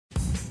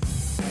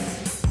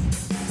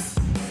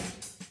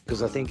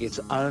because I think it's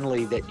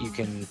only that you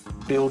can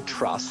build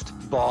trust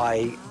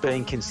by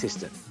being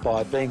consistent,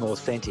 by being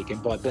authentic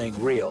and by being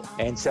real.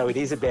 And so it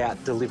is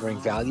about delivering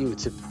value.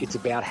 It's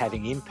about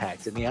having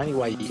impact. And the only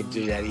way you can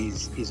do that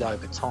is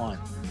over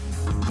time.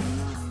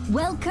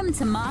 Welcome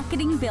to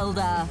Marketing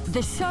Builder,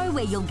 the show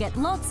where you'll get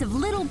lots of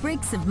little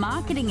bricks of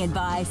marketing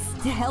advice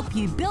to help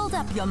you build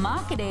up your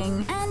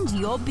marketing and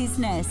your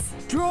business.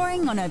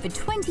 Drawing on over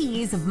 20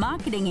 years of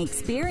marketing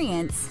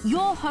experience,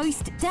 your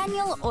host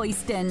Daniel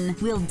Oyston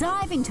will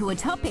dive into a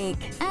topic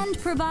and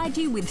provide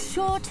you with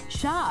short,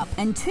 sharp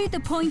and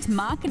to-the-point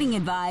marketing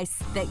advice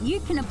that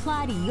you can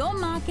apply to your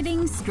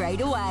marketing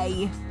straight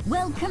away.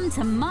 Welcome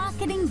to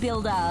Marketing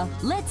Builder.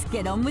 Let's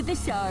get on with the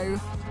show.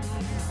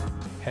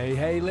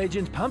 Hey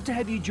legends, pumped to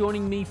have you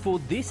joining me for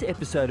this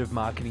episode of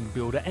Marketing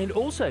Builder, and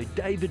also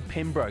David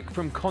Pembroke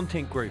from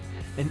Content Group,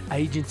 an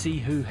agency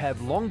who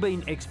have long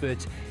been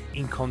experts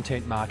in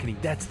content marketing.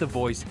 That's the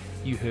voice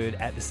you heard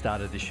at the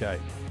start of the show.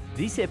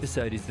 This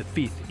episode is the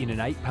fifth in an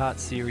 8-part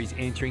series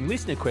answering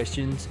listener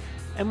questions,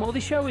 and while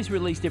the show is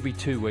released every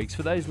 2 weeks,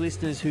 for those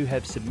listeners who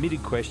have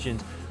submitted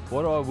questions,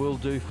 what I will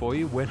do for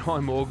you when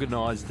I'm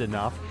organised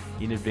enough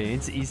in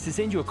advance is to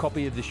send you a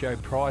copy of the show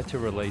prior to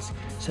release,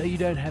 so you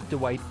don't have to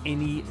wait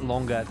any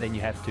longer than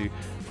you have to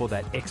for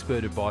that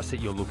expert advice that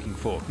you're looking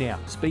for. Now,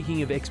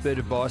 speaking of expert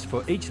advice,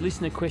 for each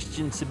listener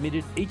question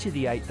submitted, each of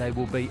the 8, they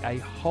will be a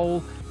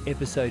whole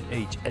episode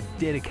each, a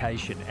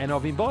dedication. And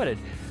I've invited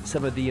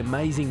some of the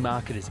amazing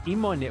marketers in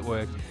my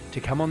network to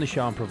come on the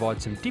show and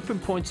provide some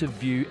different points of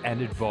view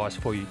and advice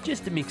for you,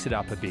 just to mix it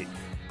up a bit.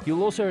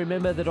 You'll also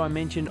remember that I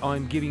mentioned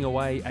I'm giving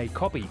away a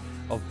copy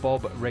of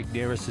Bob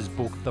Regnerus's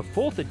book, the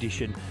 4th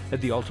edition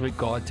of The Ultimate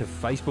Guide to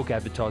Facebook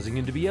Advertising.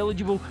 And to be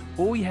eligible,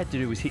 all you had to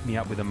do was hit me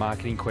up with a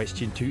marketing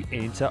question to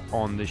answer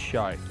on the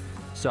show.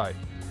 So,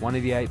 one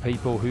of the 8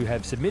 people who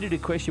have submitted a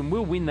question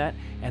will win that,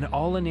 and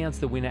I'll announce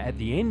the winner at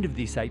the end of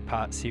this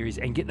 8-part series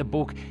and get the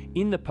book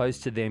in the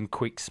post to them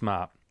quick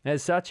smart.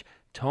 As such,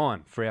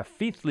 time for our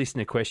 5th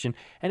listener question,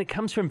 and it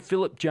comes from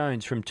Philip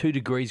Jones from 2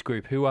 Degrees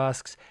Group, who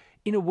asks,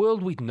 in a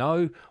world with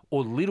no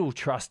or little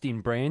trust in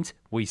brands,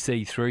 we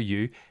see through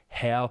you.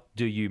 How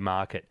do you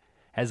market?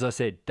 As I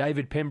said,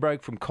 David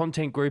Pembroke from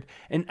Content Group,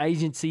 an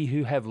agency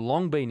who have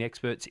long been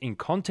experts in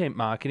content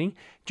marketing,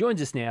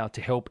 joins us now to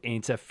help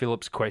answer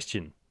Philip's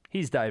question.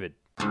 Here's David.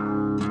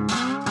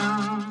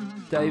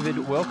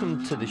 David,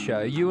 welcome to the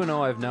show. You and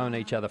I have known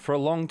each other for a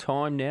long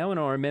time now, and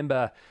I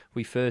remember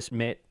we first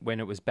met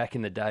when it was back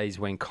in the days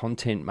when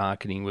content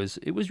marketing was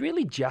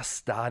really just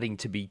starting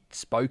to be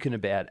spoken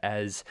about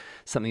as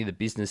something that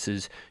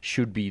businesses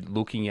should be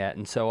looking at.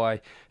 And so I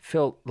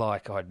felt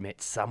like I'd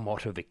met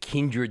somewhat of a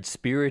kindred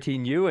spirit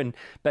in you. And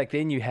back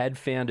then you had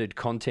founded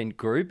Content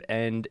Group,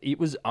 and it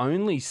was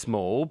only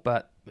small,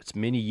 but it's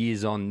many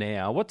years on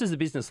now. What does the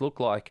business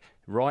look like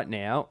right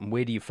now, and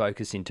where do you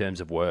focus in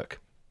terms of work?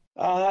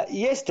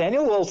 Yes,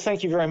 Daniel. Well,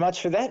 thank you very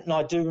much for that. And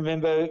I do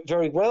remember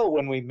very well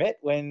when we met,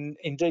 when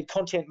indeed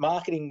Content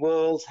Marketing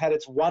World had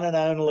its one and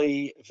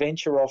only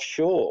venture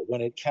offshore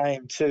when it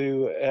came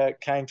to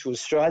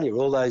Australia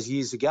all those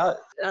years ago.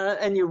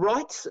 And you're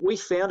right, we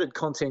founded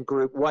Content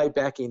Group way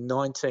back in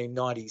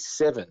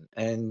 1997,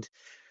 and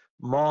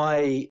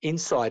my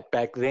insight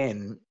back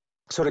then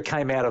sort of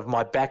came out of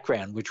my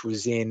background, which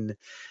was in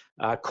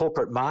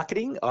corporate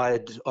marketing.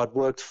 I'd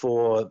worked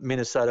for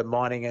Minnesota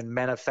Mining and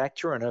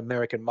Manufacture, an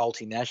American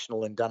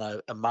multinational, and done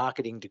a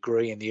marketing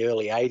degree in the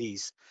early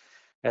 80s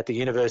at the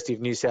University of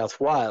New South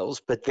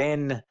Wales, but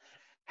then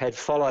had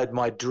followed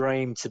my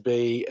dream to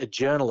be a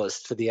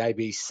journalist for the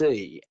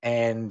ABC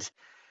and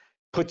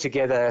put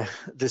together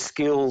the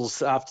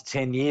skills after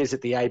 10 years at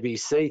the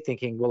ABC,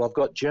 thinking, well, I've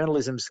got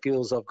journalism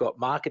skills, I've got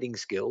marketing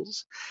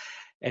skills.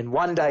 And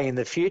one day in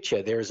the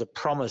future, there is a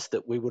promise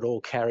that we would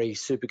all carry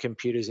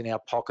supercomputers in our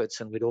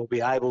pockets and we'd all be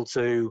able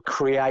to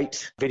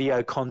create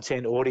video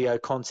content, audio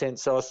content.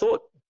 So I thought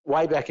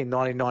way back in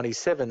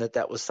 1997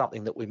 that was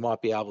something that we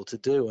might be able to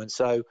do. And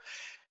so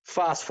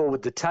fast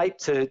forward the tape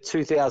to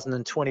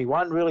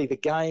 2021, really the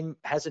game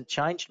hasn't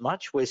changed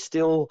much. We're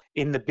still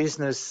in the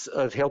business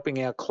of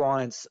helping our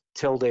clients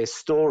tell their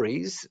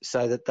stories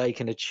so that they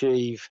can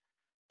achieve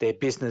their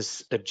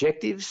business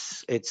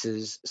objectives. It's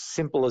as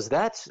simple as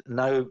that,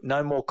 no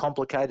more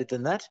complicated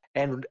than that.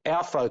 And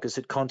our focus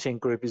at Content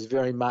Group is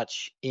very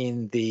much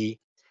in the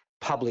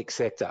public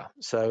sector.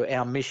 So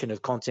our mission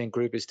of Content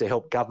Group is to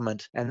help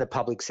government and the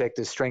public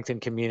sector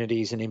strengthen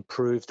communities and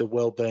improve the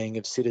well-being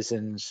of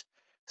citizens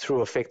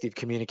through effective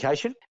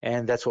communication.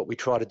 And that's what we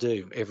try to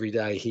do every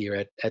day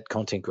here at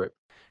Content Group.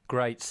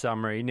 Great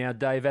summary. Now,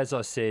 Dave, as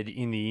I said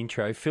in the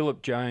intro,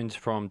 Philip Jones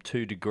from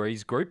 2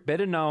 Degrees Group,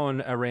 better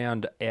known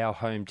around our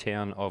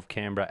hometown of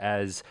Canberra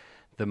as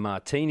the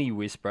Martini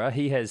Whisperer.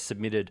 He has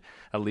submitted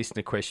a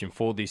listener question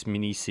for this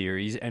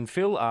mini-series, and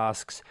Phil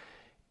asks,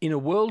 in a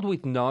world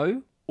with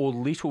no or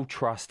little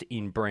trust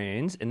in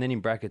brands, and then in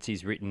brackets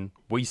he's written,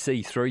 we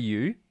see through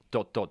you, ...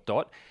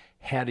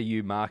 how do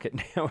you market?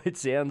 Now, it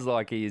sounds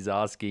like he is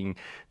asking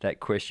that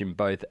question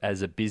both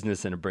as a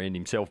business and a brand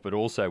himself, but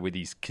also with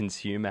his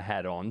consumer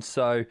hat on.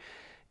 So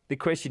The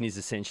question is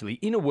essentially,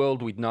 in a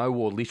world with no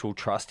or little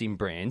trust in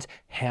brands,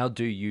 how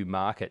do you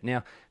market?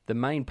 Now, the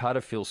main part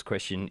of Phil's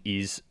question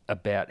is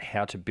about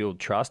how to build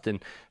trust.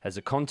 And as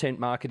a content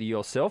marketer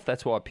yourself,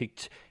 that's why I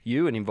picked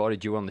you and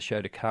invited you on the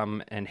show to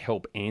come and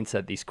help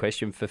answer this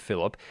question for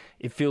Philip.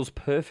 It feels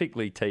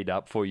perfectly teed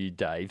up for you,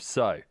 Dave.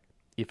 So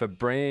if a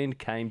brand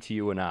came to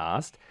you and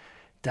asked,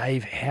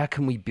 Dave, how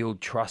can we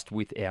build trust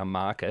with our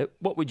market?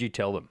 What would you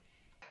tell them?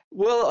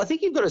 Well, I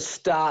think you've got to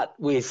start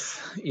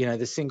with,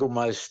 the single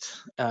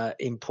most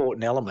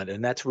important element,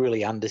 and that's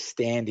really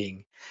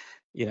understanding,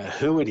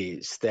 who it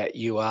is that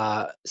you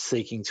are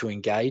seeking to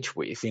engage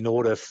with in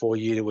order for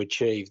you to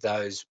achieve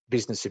those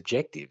business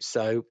objectives.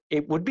 So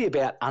it would be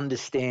about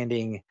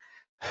understanding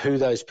who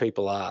those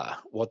people are,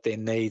 what their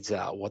needs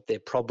are, what their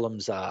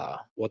problems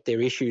are, what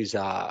their issues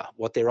are,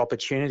 what their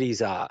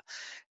opportunities are,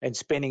 and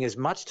spending as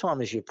much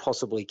time as you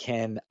possibly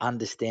can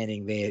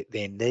understanding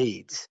their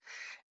needs,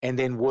 and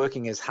then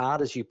working as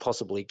hard as you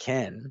possibly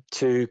can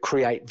to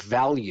create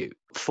value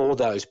for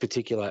those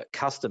particular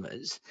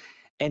customers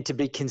and to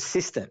be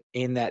consistent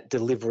in that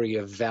delivery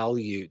of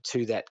value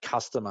to that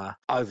customer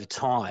over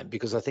time,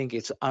 because I think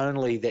it's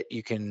only that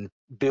you can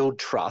build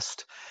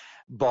trust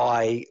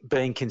by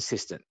being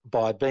consistent,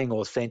 by being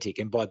authentic,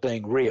 and by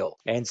being real.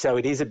 And so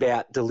it is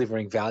about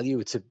delivering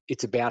value.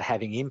 It's about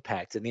having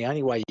impact. And the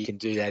only way you can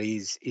do that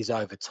is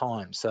over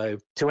time. So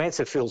to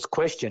answer Phil's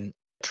question,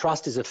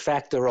 trust is a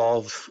factor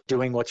of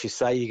doing what you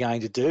say you're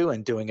going to do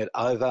and doing it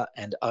over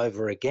and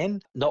over again,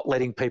 not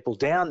letting people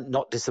down,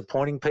 not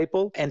disappointing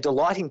people, and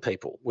delighting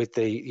people with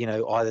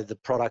either the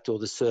product or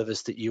the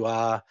service that you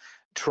are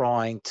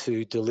trying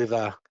to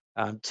deliver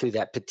to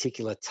that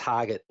particular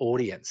target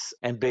audience,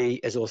 and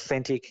be as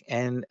authentic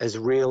and as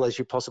real as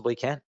you possibly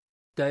can.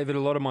 David, a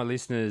lot of my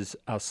listeners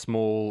are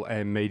small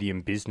and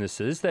medium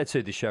businesses. That's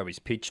who the show is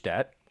pitched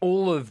at.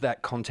 All of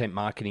that content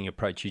marketing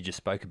approach you just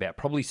spoke about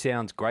probably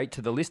sounds great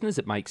to the listeners.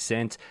 It makes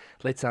sense.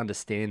 Let's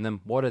understand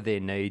them. What are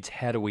their needs?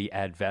 How do we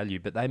add value?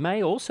 But they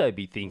may also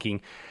be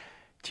thinking,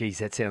 geez,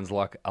 that sounds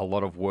like a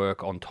lot of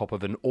work on top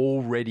of an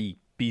already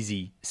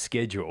busy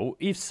schedule.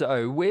 If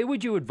so, where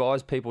would you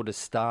advise people to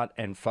start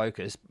and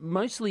focus,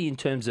 mostly in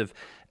terms of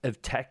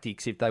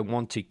tactics if they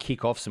want to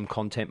kick off some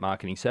content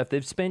marketing? So if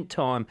they've spent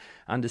time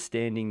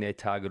understanding their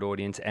target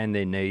audience and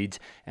their needs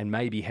and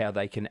maybe how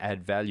they can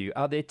add value,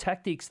 are there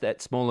tactics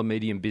that small and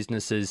medium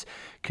businesses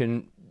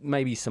can,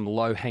 maybe some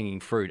low-hanging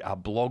fruit? Are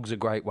blogs a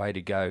great way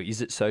to go?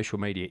 Is it social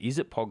media? Is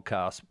it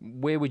podcasts?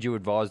 Where would you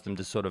advise them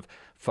to sort of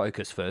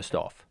focus first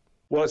off?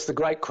 Well, it's the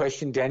great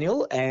question,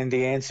 Daniel, and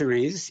the answer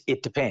is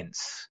it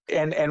depends.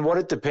 And what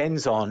it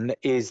depends on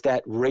is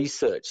that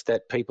research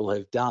that people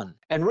have done.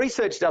 And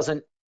research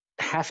doesn't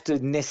have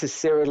to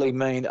necessarily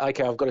mean,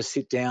 okay, I've got to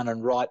sit down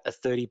and write a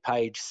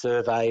 30-page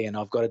survey and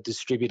I've got to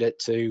distribute it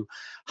to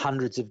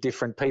hundreds of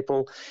different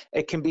people.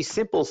 It can be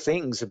simple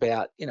things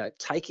about,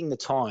 taking the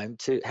time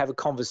to have a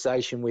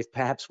conversation with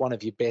perhaps one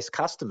of your best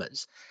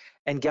customers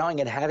and going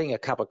and having a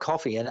cup of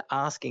coffee and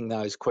asking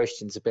those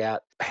questions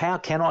about, how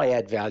can I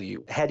add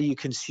value? How do you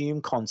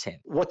consume content?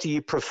 What do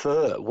you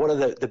prefer? What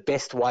are the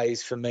best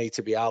ways for me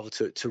to be able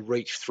to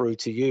reach through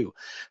to you?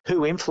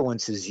 Who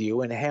influences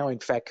you, and how, in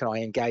fact, can I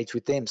engage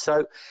with them?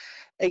 So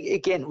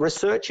again,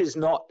 research is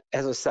not,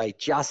 as I say,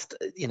 just,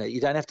 you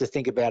don't have to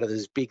think about it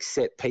as big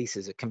set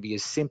pieces. It can be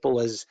as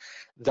simple as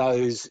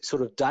those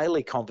sort of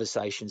daily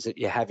conversations that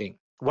you're having.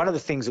 One of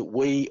the things that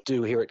we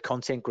do here at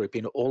Content Group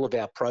in all of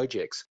our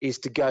projects is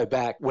to go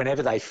back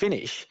whenever they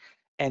finish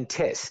and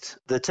test.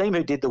 The team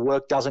who did the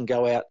work doesn't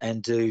go out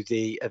and do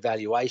the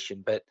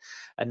evaluation, but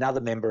another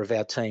member of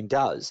our team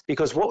does.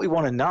 Because what we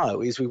want to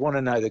know is, we want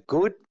to know the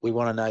good, we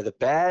want to know the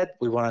bad,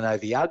 we want to know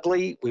the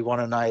ugly, we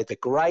want to know the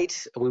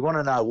great, we want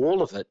to know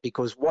all of it,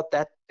 because what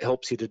that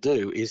helps you to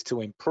do is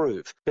to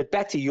improve. But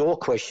back to your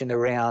question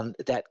around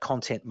that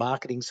content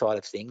marketing side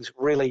of things,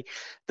 really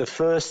the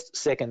first,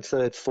 second,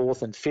 third,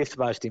 fourth, and fifth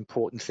most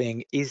important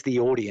thing is the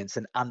audience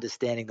and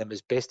understanding them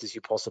as best as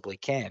you possibly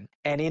can.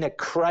 And in a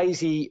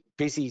crazy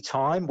busy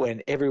time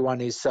when everyone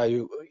is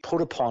so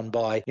put upon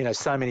by,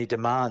 so many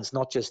demands,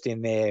 not just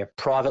in their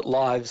private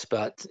lives,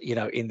 but,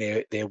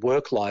 in their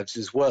work lives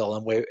as well.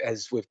 And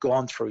as we've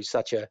gone through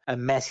such a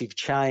massive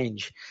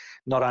change,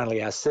 not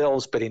only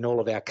ourselves, but in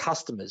all of our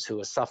customers who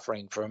are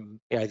suffering from,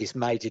 this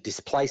major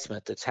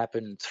displacement that's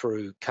happened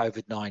through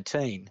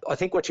COVID-19. I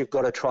think what you've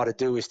got to try to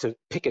do is to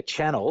pick a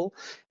channel,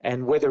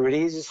 and whether it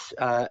is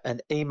an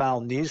email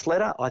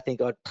newsletter, I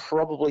think I'd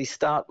probably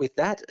start with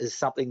that as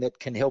something that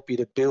can help you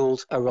to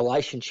build a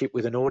relationship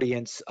with an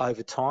audience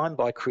over time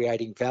by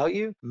creating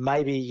value.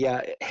 Maybe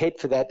head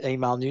for that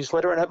email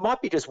newsletter, and it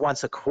might be just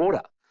once a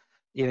quarter.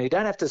 You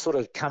don't have to sort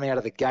of come out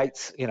of the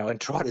gates,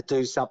 and try to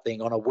do something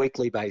on a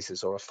weekly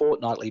basis or a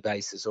fortnightly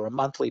basis or a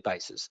monthly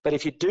basis. But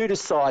if you do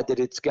decide that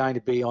it's going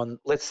to be on,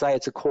 let's say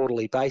it's a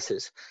quarterly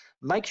basis,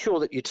 make sure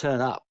that you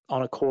turn up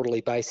on a quarterly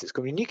basis.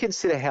 Because when you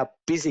consider how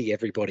busy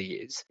everybody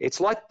is,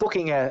 it's like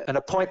booking an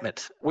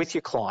appointment with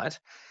your client,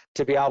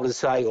 to be able to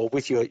say, or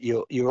with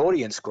your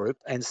audience group,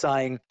 and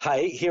saying,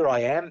 hey, here I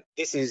am.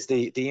 This is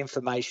the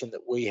information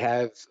that we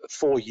have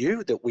for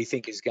you that we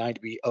think is going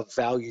to be of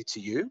value to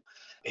you.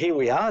 Here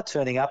we are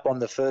turning up on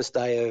the first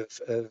day of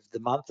the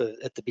month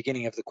at the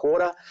beginning of the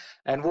quarter,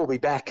 and we'll be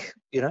back,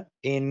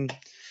 in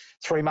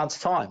 3 months'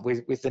 time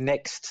with the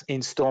next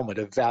installment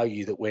of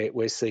value that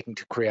we're seeking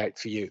to create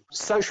for you.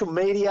 Social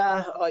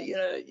media,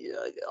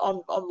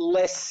 I'm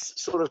less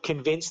sort of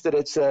convinced that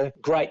it's a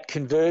great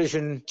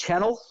conversion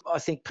channel. I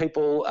think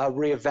people are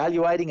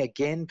reevaluating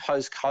again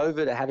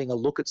post-COVID, are having a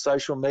look at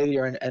social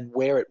media and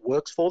where it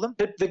works for them.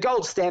 The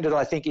gold standard,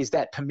 I think, is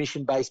that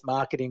permission-based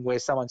marketing where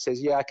someone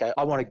says, yeah, okay,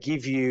 I want to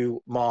give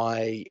you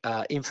my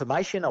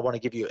information, I want to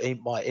give you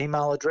my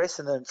email address,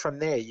 and then from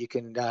there you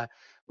can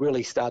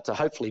really start to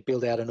hopefully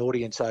build out an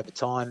audience over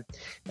time.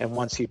 And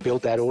once you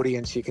build that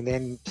audience, you can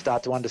then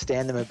start to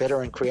understand them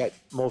better and create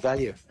more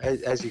value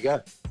as you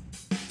go.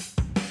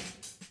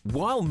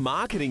 While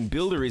Marketing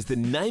Builder is the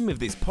name of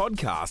this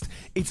podcast,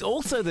 it's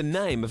also the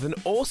name of an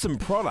awesome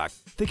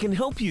product that can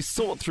help you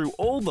sort through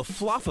all the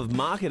fluff of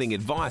marketing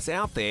advice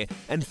out there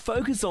and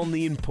focus on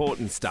the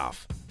important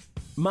stuff.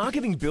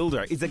 Marketing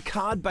Builder is a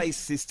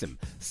card-based system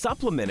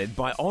supplemented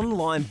by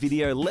online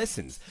video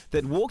lessons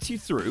that walks you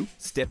through,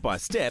 step by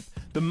step,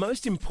 the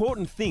most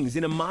important things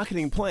in a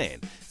marketing plan,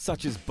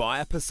 such as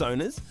buyer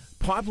personas,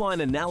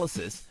 pipeline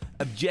analysis,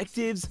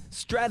 objectives,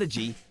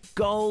 strategy,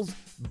 goals,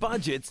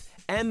 budgets,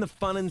 and the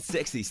fun and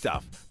sexy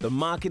stuff, the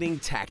marketing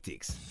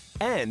tactics.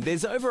 And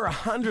there's over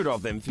 100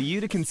 of them for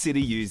you to consider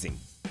using.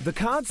 The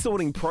card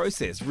sorting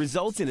process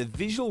results in a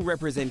visual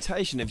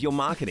representation of your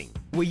marketing,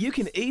 where you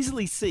can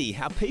easily see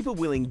how people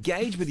will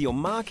engage with your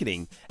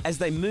marketing as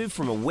they move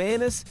from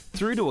awareness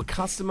through to a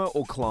customer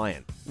or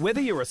client. Whether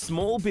you're a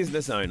small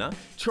business owner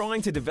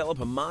trying to develop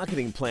a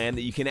marketing plan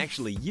that you can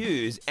actually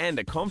use and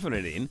are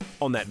confident in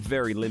on that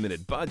very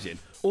limited budget,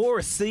 or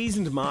a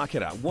seasoned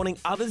marketer wanting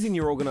others in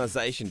your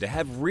organization to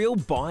have real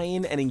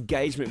buy-in and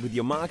engagement with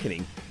your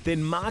marketing,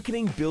 then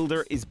Marketing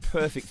Builder is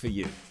perfect for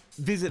you.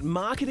 Visit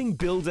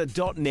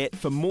marketingbuilder.net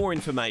for more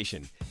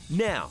information.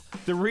 Now,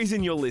 the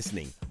reason you're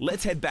listening.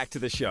 Let's head back to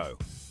the show.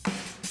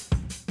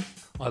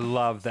 I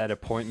love that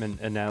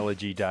appointment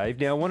analogy, Dave.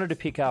 Now, I wanted to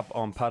pick up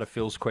on part of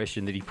Phil's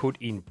question that he put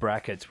in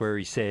brackets where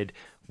he said,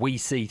 we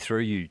see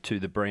through you to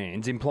the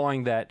brands,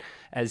 implying that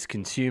as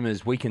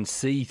consumers, we can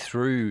see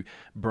through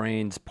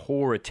brands'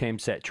 poor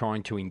attempts at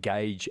trying to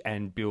engage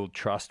and build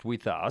trust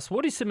with us.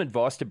 What is some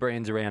advice to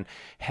brands around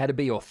how to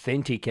be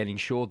authentic and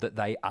ensure that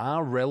they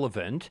are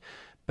relevant,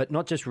 but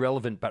not just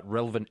relevant, but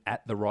relevant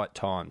at the right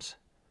times?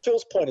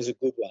 Phil's point is a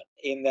good one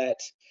in that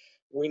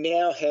we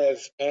now have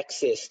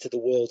access to the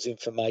world's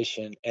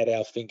information at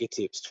our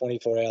fingertips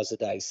 24 hours a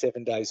day,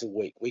 7 days a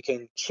week. We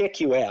can check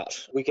you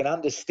out. We can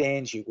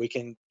understand you. We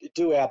can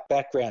do our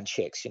background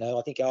checks.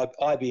 I think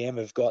IBM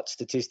have got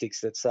statistics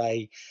that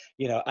say,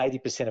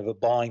 80% of a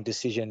buying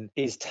decision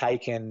is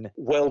taken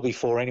well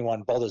before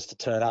anyone bothers to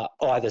turn up,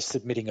 either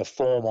submitting a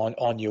form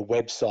on your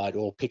website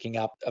or picking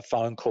up a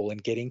phone call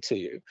and getting to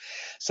you.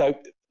 So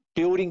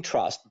building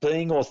trust,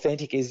 being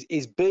authentic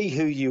is be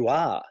who you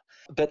are.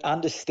 But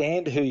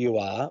understand who you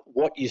are,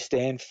 what you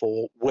stand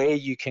for, where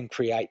you can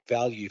create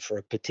value for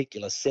a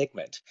particular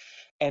segment,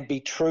 and be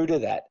true to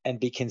that and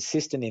be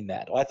consistent in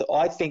that.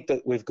 I think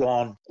that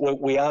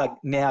we are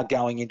now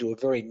going into a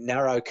very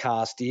narrow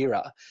cast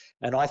era,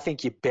 and I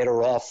think you're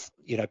better off,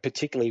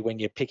 particularly when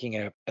you're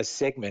picking a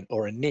segment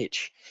or a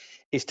niche,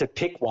 is to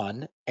pick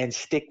one and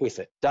stick with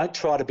it. Don't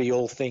try to be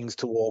all things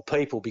to all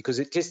people because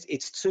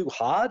it's too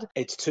hard,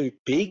 it's too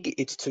big,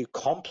 it's too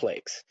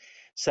complex.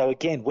 So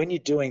again, when you're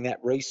doing that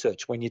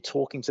research, when you're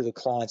talking to the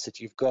clients that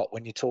you've got,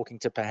 when you're talking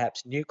to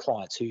perhaps new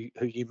clients who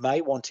you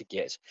may want to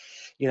get,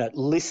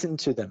 listen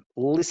to them,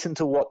 listen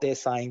to what they're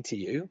saying to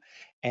you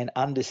and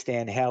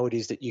understand how it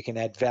is that you can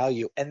add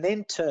value and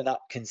then turn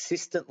up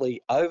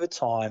consistently over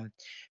time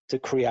to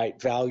create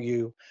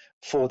value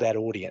for that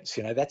audience.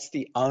 That's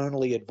the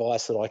only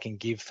advice that I can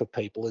give for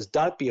people is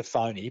don't be a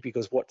phony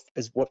because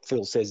what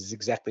Phil says is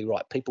exactly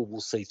right. People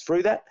will see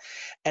through that.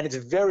 And it's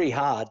very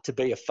hard to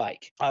be a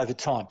fake over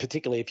time,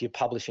 particularly if you're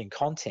publishing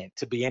content,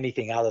 to be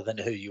anything other than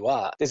who you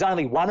are. There's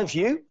only one of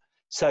you.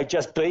 So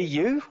just be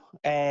you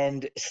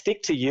and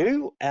stick to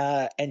you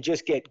and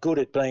just get good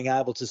at being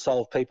able to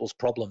solve people's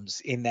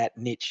problems in that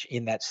niche,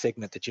 in that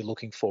segment that you're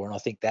looking for. And I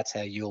think that's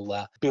how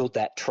you'll build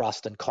that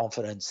trust and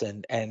confidence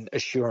and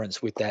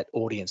assurance with that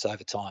audience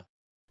over time.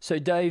 So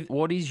Dave,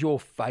 what is your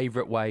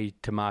favourite way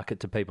to market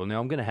to people?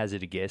 Now I'm going to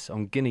hazard a guess.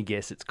 I'm going to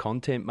guess it's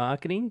content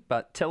marketing,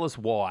 but tell us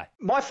why.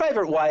 My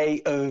favourite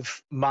way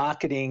of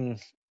marketing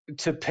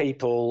to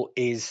people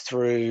is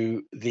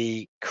through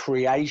the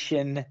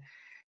creation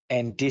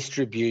and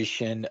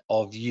distribution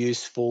of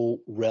useful,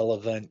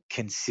 relevant,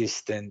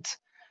 consistent,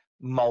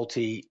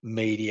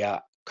 multimedia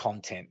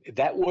content.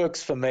 That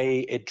works for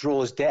me. It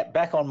draws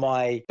back on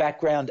my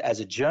background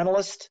as a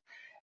journalist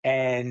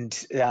and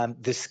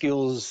the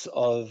skills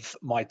of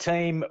my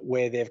team,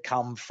 where they've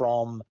come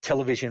from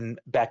television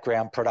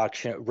background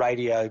production,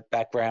 radio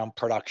background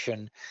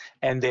production,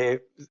 and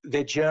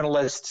they're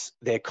journalists,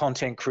 they're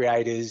content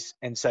creators,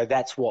 and so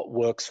that's what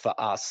works for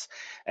us.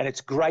 And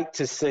it's great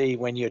to see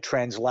when you're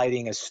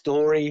translating a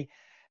story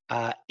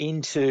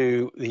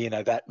into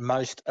that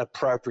most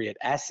appropriate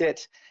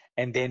asset,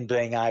 and then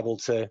being able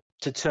to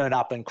turn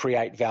up and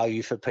create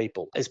value for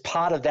people. As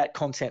part of that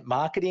content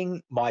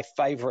marketing, my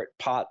favorite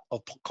part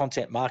of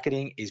content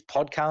marketing is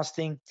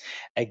podcasting.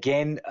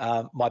 Again,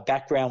 my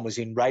background was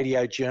in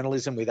radio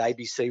journalism with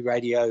ABC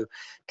Radio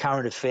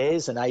Current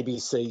Affairs and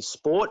ABC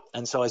Sport.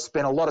 And so I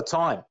spent a lot of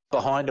time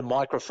behind a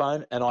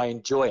microphone, and I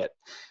enjoy it.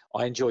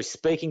 I enjoy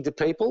speaking to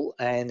people.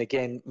 And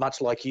again, much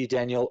like you,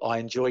 Daniel, I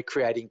enjoy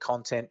creating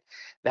content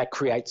that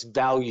creates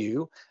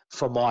value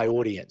for my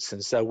audience.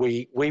 And so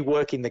we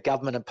work in the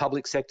government and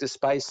public sector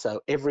space.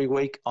 So every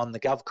week on the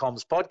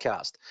GovComms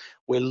podcast,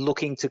 we're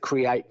looking to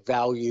create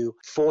value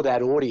for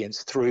that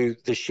audience through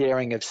the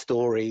sharing of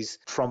stories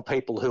from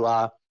people who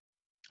are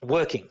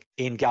working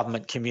in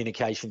government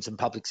communications and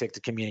public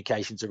sector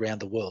communications around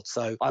the world.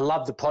 So I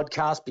love the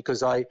podcast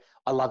because I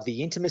love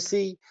the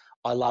intimacy.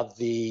 I love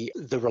the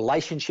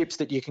relationships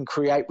that you can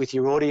create with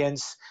your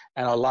audience,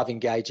 and I love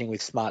engaging with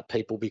smart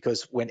people,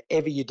 because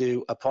whenever you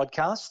do a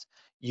podcast,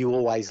 you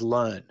always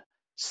learn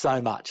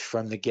so much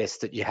from the guests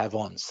that you have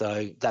on.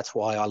 So that's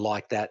why I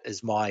like that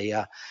as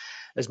my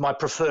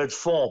preferred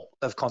form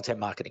of content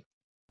marketing.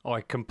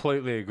 I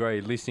completely agree.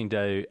 Listening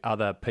to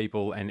other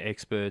people and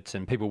experts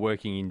and people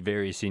working in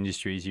various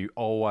industries, you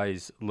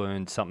always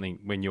learn something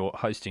when you're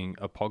hosting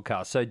a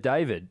podcast. So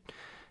David,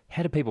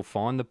 how do people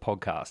find the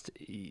podcast?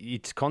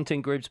 It's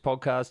Content Group's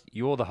podcast.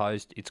 You're the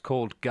host. It's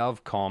called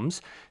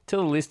GovComms. Tell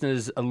the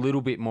listeners a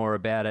little bit more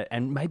about it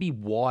and maybe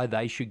why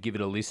they should give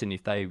it a listen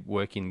if they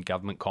work in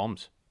government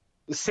comms.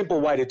 The simple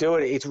way to do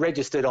it, it's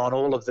registered on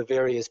all of the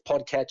various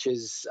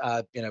podcatchers,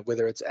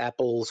 whether it's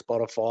Apple,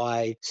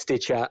 Spotify,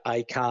 Stitcher,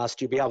 Acast,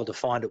 you'll be able to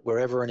find it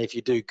wherever. And if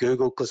you do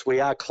Google, because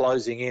we are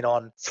closing in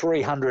on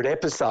 300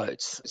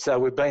 episodes, so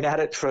we've been at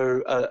it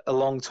for a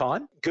long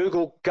time.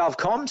 Google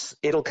GovComms,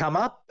 it'll come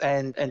up,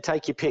 and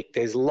take your pick.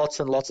 There's lots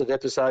and lots of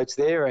episodes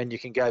there, and you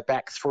can go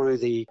back through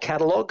the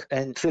catalogue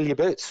and fill your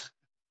boots.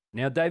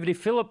 Now, David, if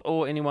Philip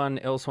or anyone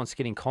else wants to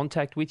get in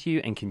contact with you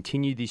and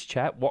continue this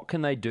chat, what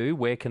can they do?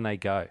 Where can they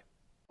go?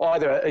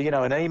 Either,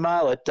 an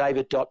email at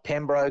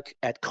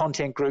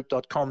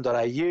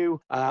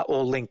david.pembroke@contentgroup.com.au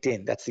or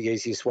LinkedIn. That's the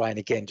easiest way. And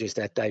again, just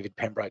at David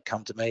Pembroke,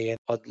 come to me. And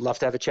I'd love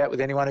to have a chat with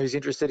anyone who's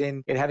interested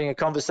in having a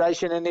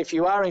conversation. And if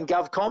you are in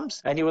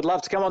GovComms and you would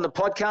love to come on the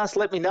podcast,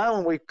 let me know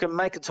and we can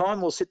make a time.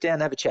 We'll sit down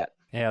and have a chat.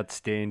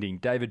 Outstanding.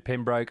 David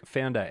Pembroke,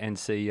 founder and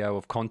CEO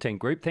of Content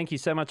Group. Thank you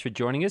so much for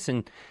joining us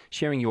and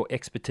sharing your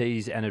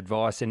expertise and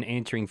advice and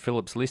answering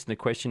Philip's listener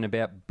question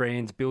about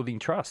brands building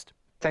trust.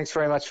 Thanks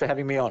very much for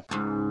having me on.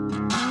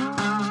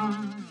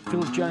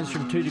 Philip Jones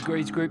from 2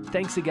 Degrees Group,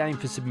 thanks again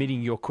for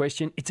submitting your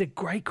question. It's a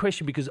great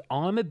question because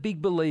I'm a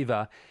big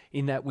believer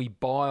in that we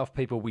buy off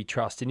people we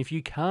trust. And if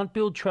you can't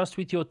build trust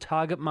with your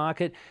target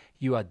market,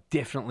 you are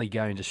definitely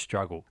going to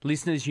struggle.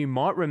 Listeners, you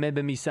might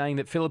remember me saying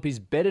that Philip is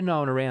better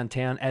known around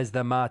town as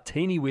the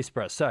Martini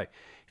Whisperer. So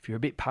if you're a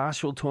bit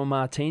partial to a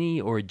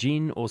martini or a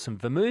gin or some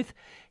vermouth,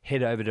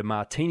 head over to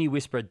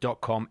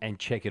martiniwhisperer.com and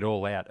check it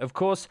all out. Of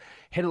course,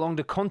 head along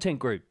to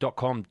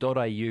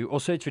contentgroup.com.au or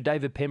search for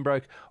David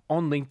Pembroke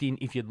on LinkedIn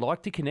if you'd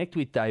like to connect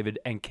with David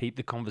and keep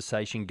the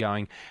conversation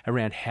going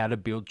around how to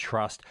build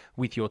trust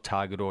with your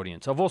target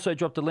audience. I've also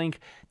dropped a link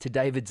to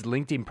David's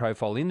LinkedIn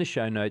profile in the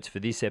show notes for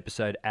this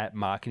episode at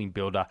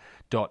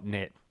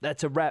marketingbuilder.net.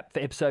 That's a wrap for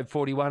episode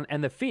 41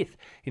 and the 5th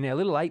in our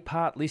little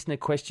 8-part listener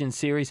question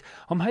series.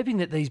 I'm hoping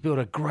that these build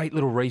a great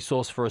little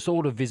resource for us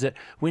all to visit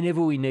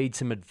whenever we need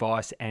some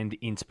advice and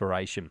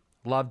inspiration.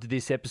 Loved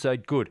this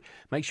episode? Good.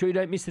 Make sure you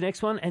don't miss the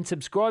next one and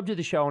subscribe to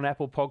the show on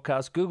Apple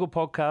Podcasts, Google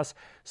Podcasts,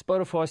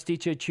 Spotify,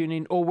 Stitcher,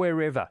 TuneIn, or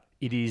wherever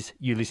it is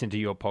you listen to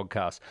your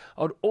podcast.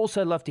 I'd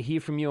also love to hear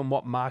from you on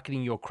what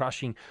marketing you're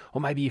crushing,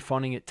 or maybe you're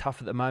finding it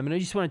tough at the moment, or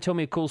you just want to tell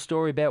me a cool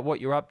story about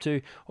what you're up to,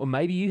 or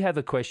maybe you have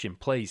a question.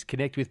 Please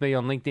connect with me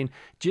on LinkedIn.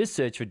 Just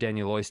search for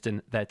Daniel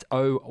Oyston, that's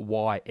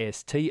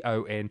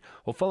Oyston,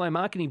 or follow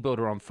Marketing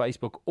Builder on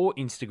Facebook or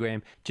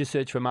Instagram. Just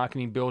search for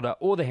Marketing Builder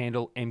or the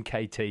handle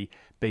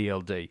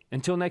MKTBLD.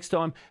 Until next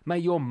time, may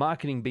your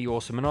marketing be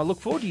awesome, and I look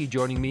forward to you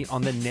joining me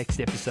on the next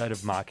episode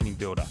of Marketing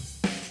Builder.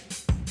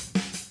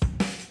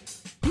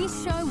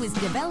 This show was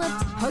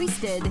developed,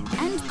 hosted,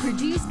 and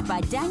produced by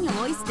Daniel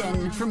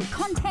Oyston from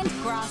Content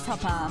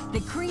Grasshopper,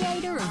 the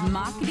creator of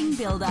Marketing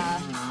Builder.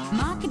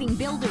 Marketing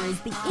Builder is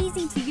the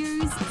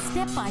easy-to-use,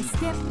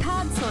 step-by-step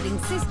card-sorting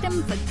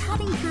system for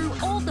cutting through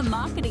all the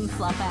marketing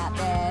fluff out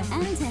there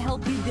and to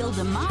help you build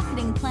a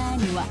marketing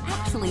plan you are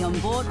actually on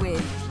board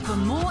with. For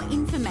more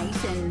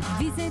information,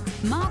 visit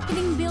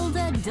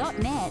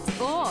marketingbuilder.net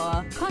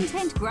or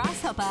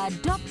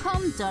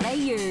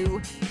contentgrasshopper.com.au.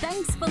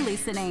 Thanks for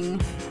listening.